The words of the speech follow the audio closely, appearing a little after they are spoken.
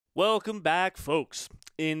Welcome back, folks.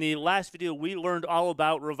 In the last video, we learned all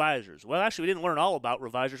about revisers. Well, actually, we didn't learn all about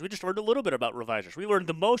revisers. We just learned a little bit about revisers. We learned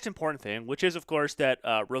the most important thing, which is, of course, that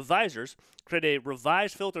revisers create a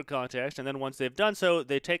revised filter context, and then once they've done so,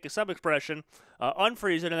 they take a sub-expression,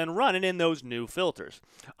 unfreeze it, and then run it in those new filters.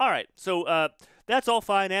 All right, so that's all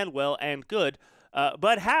fine and well and good.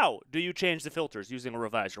 But how do you change the filters using a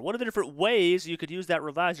revisor? What are the different ways you could use that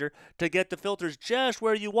revisor to get the filters just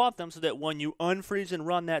where you want them so that when you unfreeze and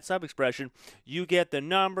run that sub-expression, you get the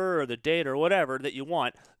number or the date or whatever that you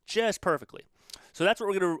want just perfectly? So that's what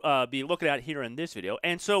we're going to be looking at here in this video.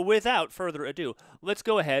 And so without further ado, let's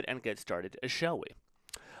go ahead and get started, shall we?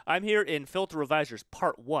 I'm here in Filter Revisers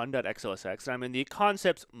Part 1.xlsx, and I'm in the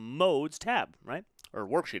Concepts Modes tab, right? Or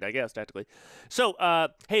worksheet, I guess, technically. So,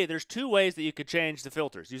 hey, there's two ways that you could change the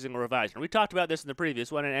filters using a revisor. We talked about this in the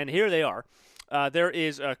previous one, and here they are. There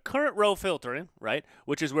is a current row filtering, right,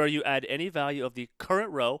 which is where you add any value of the current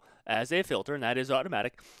row as a filter, and that is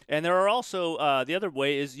automatic. And there are also, the other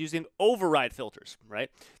way is using override filters, right?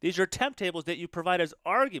 These are temp tables that you provide as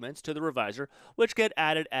arguments to the revisor, which get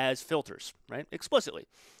added as filters, right, explicitly.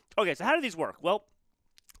 Okay, so how do these work? Well,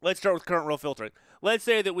 let's start with current row filtering. Let's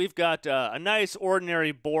say that we've got a nice,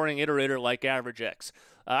 ordinary, boring iterator like average X.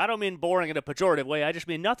 I don't mean boring in a pejorative way. I just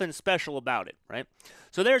mean nothing special about it, right?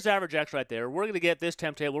 So there's average X right there. We're going to get this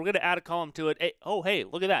temp table. We're going to add a column to it. Hey, oh, hey,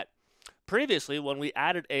 look at that. Previously, when we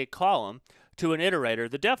added a column to an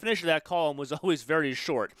iterator, the definition of that column was always very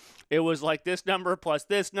short. It was like this number plus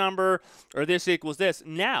this number, or this equals this.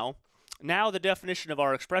 Now the definition of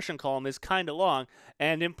our expression column is kind of long,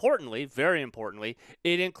 and importantly, very importantly,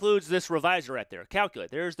 it includes this revisor right there.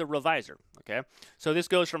 Calculate. There's the revisor, okay? So this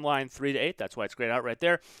goes from line 3 to 8. That's why it's grayed out right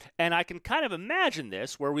there. And I can kind of imagine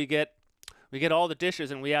this where we get all the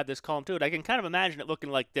dishes and we add this column to it. I can kind of imagine it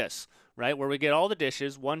looking like this, right? Where we get all the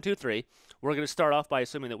dishes, 1, 2, 3. We're going to start off by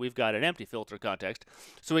assuming that we've got an empty filter context.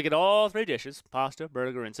 So we get all 3 dishes, pasta,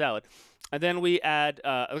 burger, and salad. And then we add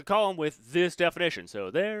a column with this definition. So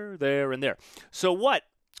there, there, and there. So what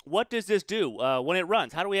does this do when it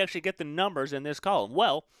runs? How do we actually get the numbers in this column?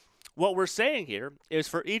 Well, what we're saying here is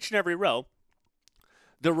for each and every row,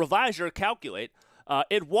 the revisor calculate.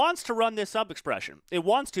 It wants to run this sub-expression. It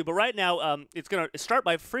wants to, but right now it's going to start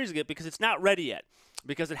by freezing it because it's not ready yet,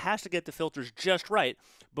 because it has to get the filters just right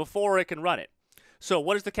before it can run it. So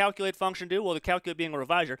what does the calculate function do? Well, the calculate being a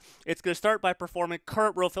revisor, it's going to start by performing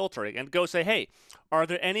current row filtering and go say, hey, are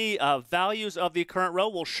there any values of the current row?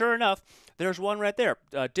 Well, sure enough, there's one right there.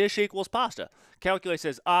 Dish equals pasta. Calculate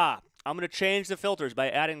says, I'm going to change the filters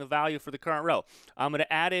by adding the value for the current row. I'm going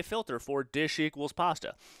to add a filter for dish equals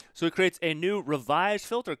pasta. So it creates a new revised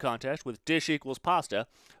filter context with dish equals pasta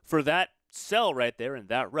for that cell right there in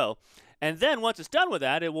that row. And then once it's done with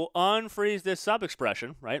that, it will unfreeze this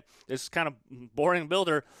sub-expression, right? This kind of boring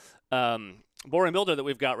builder that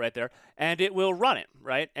we've got right there, and it will run it,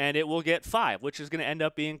 right? And it will get 5, which is going to end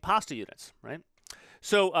up being pasta units, right?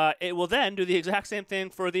 So it will then do the exact same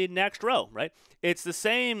thing for the next row, right? It's the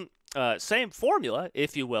same formula,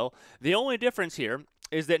 if you will. The only difference here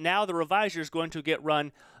is that now the revisor is going to get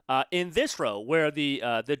run in this row where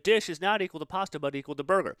the dish is not equal to pasta but equal to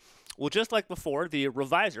burger. Well, just like before, the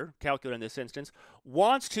revisor, calculate in this instance,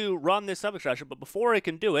 wants to run this sub-expression, but before it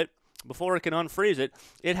can do it, before it can unfreeze it,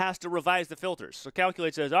 it has to revise the filters. So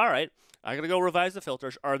calculate says, all right, I'm going to go revise the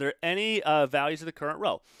filters. Are there any values of the current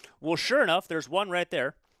row? Well, sure enough, there's one right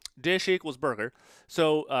there. Dish equals burger.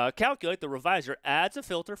 So calculate, the revisor, adds a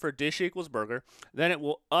filter for dish equals burger. Then it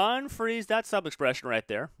will unfreeze that sub-expression right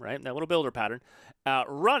there, right, that little builder pattern,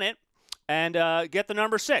 run it, and get the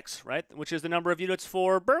number 6, right, which is the number of units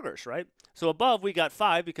for burgers, right? So above we got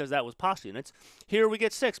 5 because that was pasta units. Here we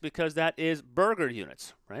get 6 because that is burger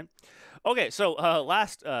units, right? Okay, so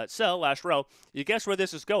last cell, last row, you guess where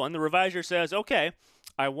this is going. The revisor says, okay,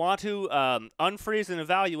 I want to unfreeze and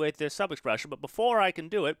evaluate this sub-expression, but before I can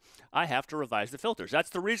do it, I have to revise the filters.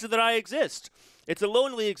 That's the reason that I exist. It's a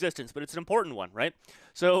lonely existence, but it's an important one, right?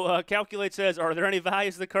 So calculate says, are there any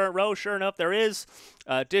values of the current row? Sure enough, there is.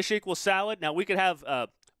 Dish equals salad. Now, we could have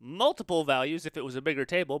multiple values if it was a bigger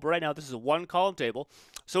table, but right now this is a one-column table,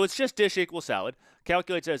 so it's just dish equals salad.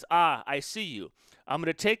 Calculate says, I see you. I'm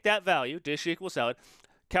going to take that value, dish equals salad.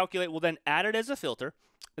 Calculate will then add it as a filter.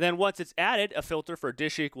 And then once it's added a filter for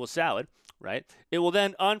dish equals salad, right, it will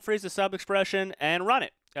then unfreeze the sub-expression and run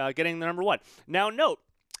it, getting the number 1. Now note,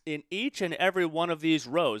 in each and every one of these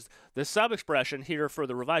rows, the sub-expression here for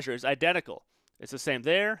the revisor is identical. It's the same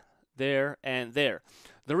there, there, and there.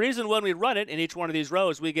 The reason when we run it in each one of these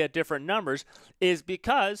rows we get different numbers is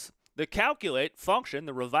because the calculate function,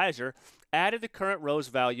 the revisor, added the current row's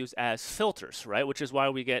values as filters, right? Which is why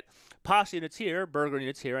we get pasta units here, burger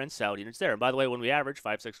units here, and salad units there. And by the way, when we average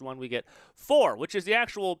 5, 6, 1, we get 4, which is the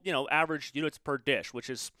actual, average units per dish, which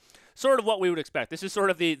is sort of what we would expect. This is sort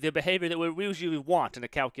of the behavior that we usually want in a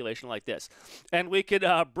calculation like this. And we could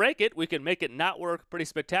break it. We can make it not work pretty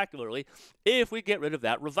spectacularly if we get rid of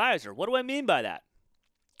that revisor. What do I mean by that?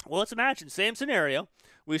 Well, let's imagine, same scenario.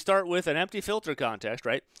 We start with an empty filter context,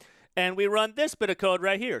 right? And we run this bit of code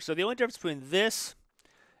right here. So the only difference between this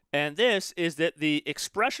and this is that the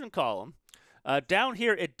expression column, down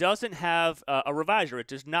here, it doesn't have a revisor. It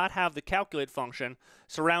does not have the calculate function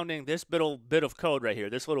surrounding this bit of code right here,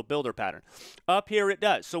 this little builder pattern. Up here, it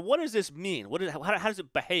does. So what does this mean? How does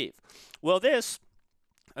it behave? Well, this,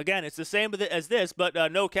 again, it's the same as this, but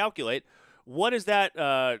no calculate. What is that?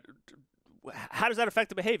 How does that affect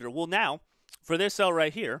the behavior? Well, now, for this cell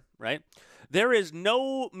right here, right, there is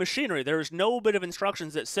no machinery. There is no bit of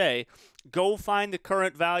instructions that say, go find the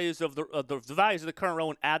current values of the values of the current row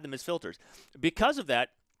and add them as filters. Because of that,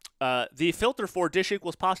 the filter for dish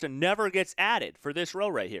equals pasta never gets added for this row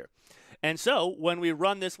right here. And so when we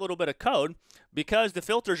run this little bit of code, because the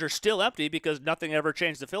filters are still empty because nothing ever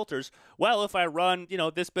changed the filters, well, if I run,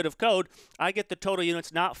 this bit of code, I get the total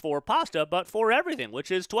units not for pasta, but for everything,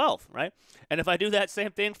 which is 12, right? And if I do that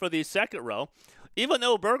same thing for the second row, even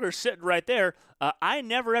though burger's sitting right there, I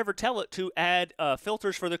never ever tell it to add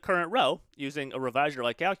filters for the current row using a revisor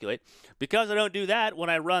like calculate. Because I don't do that,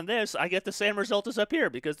 when I run this, I get the same result as up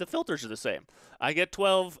here because the filters are the same. I get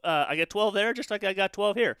 12 there just like I got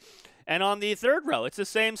 12 here. And on the third row, it's the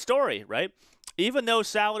same story, right? Even though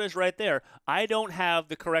salad is right there, I don't have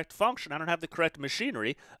the correct function. I don't have the correct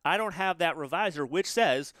machinery. I don't have that revisor which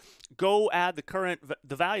says go add the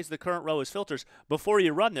values of the current row as filters before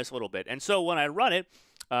you run this little bit. And so when I run it,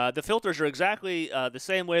 the filters are exactly the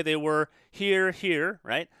same way they were here,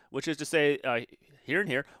 right? Which is to say here and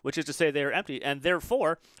here, which is to say they're empty. And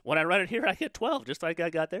therefore, when I run it here, I get 12, just like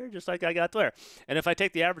I got there, just like I got there. And if I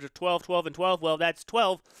take the average of 12, 12, and 12, well, that's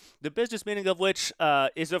 12, the business meaning of which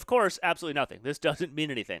is, of course, absolutely nothing. This doesn't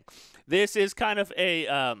mean anything. This is kind of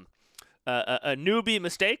a newbie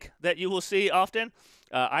mistake that you will see often.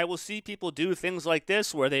 I will see people do things like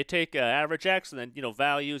this where they take average X and then,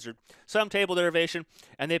 values or some table derivation,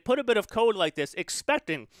 and they put a bit of code like this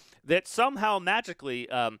expecting that somehow magically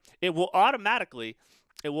it will automatically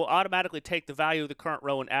take the value of the current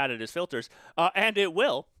row and add it as filters. And it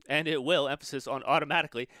will, emphasis on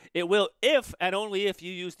automatically, it will if and only if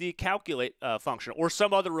you use the calculate function or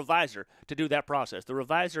some other revisor to do that process. The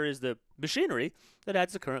revisor is the machinery that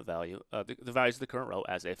adds the current value, the values of the current row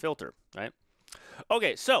as a filter, right?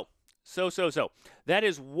 Okay, so that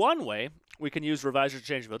is one way we can use revisors to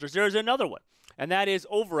change filters. There is another one, and that is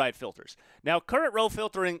override filters. Now, current row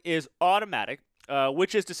filtering is automatic,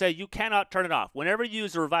 which is to say you cannot turn it off. Whenever you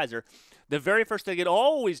use a revisor, the very first thing it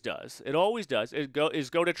always does is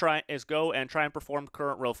go and try and perform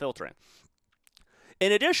current row filtering.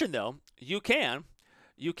 In addition, though, you can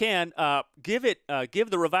give the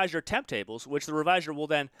revisor temp tables, which the revisor will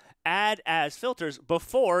then add as filters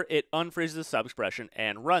before it unfreezes the sub-expression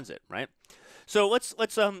and runs it, right? So let's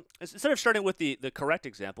instead of starting with the correct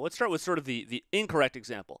example, let's start with sort of the incorrect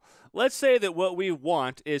example. Let's say that what we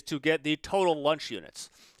want is to get the total lunch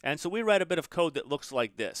units. And so we write a bit of code that looks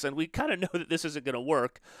like this, and we kind of know that this isn't going to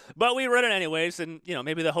work, but we run it anyways, and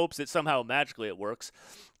maybe the hopes that somehow magically it works.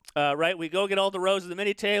 Right, we go get all the rows of the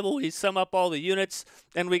mini table, we sum up all the units,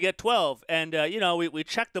 and we get 12. And, we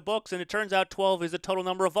check the books, and it turns out 12 is the total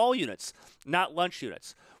number of all units, not lunch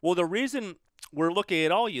units. Well, the reason we're looking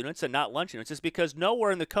at all units and not lunch units is because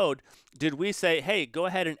nowhere in the code did we say, hey, go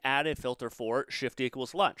ahead and add a filter for shift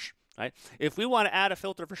equals lunch. Right? If we want to add a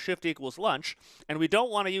filter for shift equals lunch, and we don't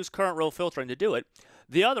want to use current row filtering to do it,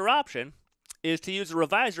 the other option is to use a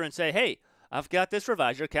revisor and say, hey, I've got this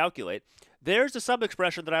revisor, calculate. There's the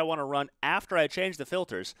sub-expression that I want to run after I change the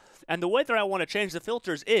filters. And the way that I want to change the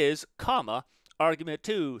filters is, comma, argument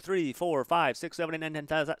 2, 3, 4, 5, 6, 7, 8, 9,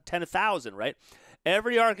 10, 10,000, right?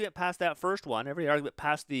 Every argument past that first one, every argument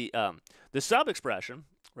past the sub-expression,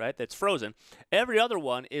 right, that's frozen, every other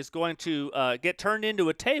one is going to get turned into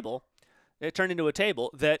a table.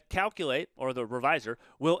 That calculate, or the revisor,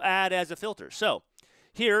 will add as a filter. So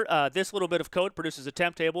here, this little bit of code produces a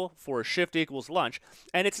temp table for shift equals lunch,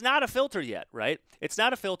 and it's not a filter yet, right? It's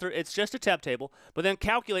not a filter, it's just a temp table, but then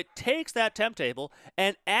calculate takes that temp table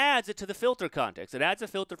and adds it to the filter context. It adds a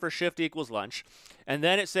filter for shift equals lunch, and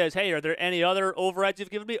then it says, hey, are there any other overrides you've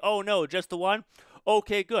given me? Oh, no, just the one?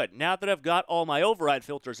 Okay, good. Now that I've got all my override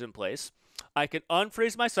filters in place, I can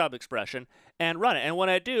unfreeze my sub-expression and run it. And when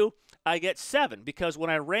I do, I get 7, because when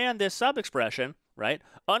I ran this sub-expression, right?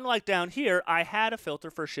 Unlike down here, I had a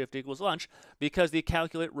filter for shift equals lunch because the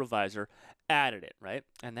calculate revisor added it, right?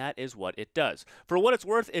 And that is what it does. For what it's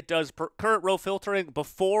worth, it does current row filtering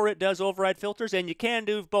before it does override filters, and you can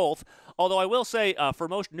do both. Although I will say, for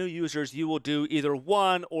most new users, you will do either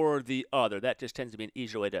one or the other. That just tends to be an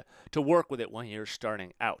easier way to work with it when you're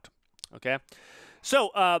starting out, okay?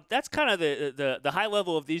 So that's kind of the high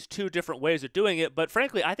level of these two different ways of doing it. But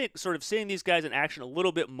frankly, I think sort of seeing these guys in action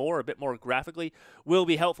a bit more graphically will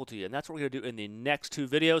be helpful to you. And that's what we're going to do in the next two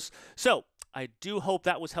videos. So I do hope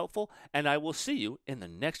that was helpful, and I will see you in the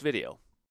next video.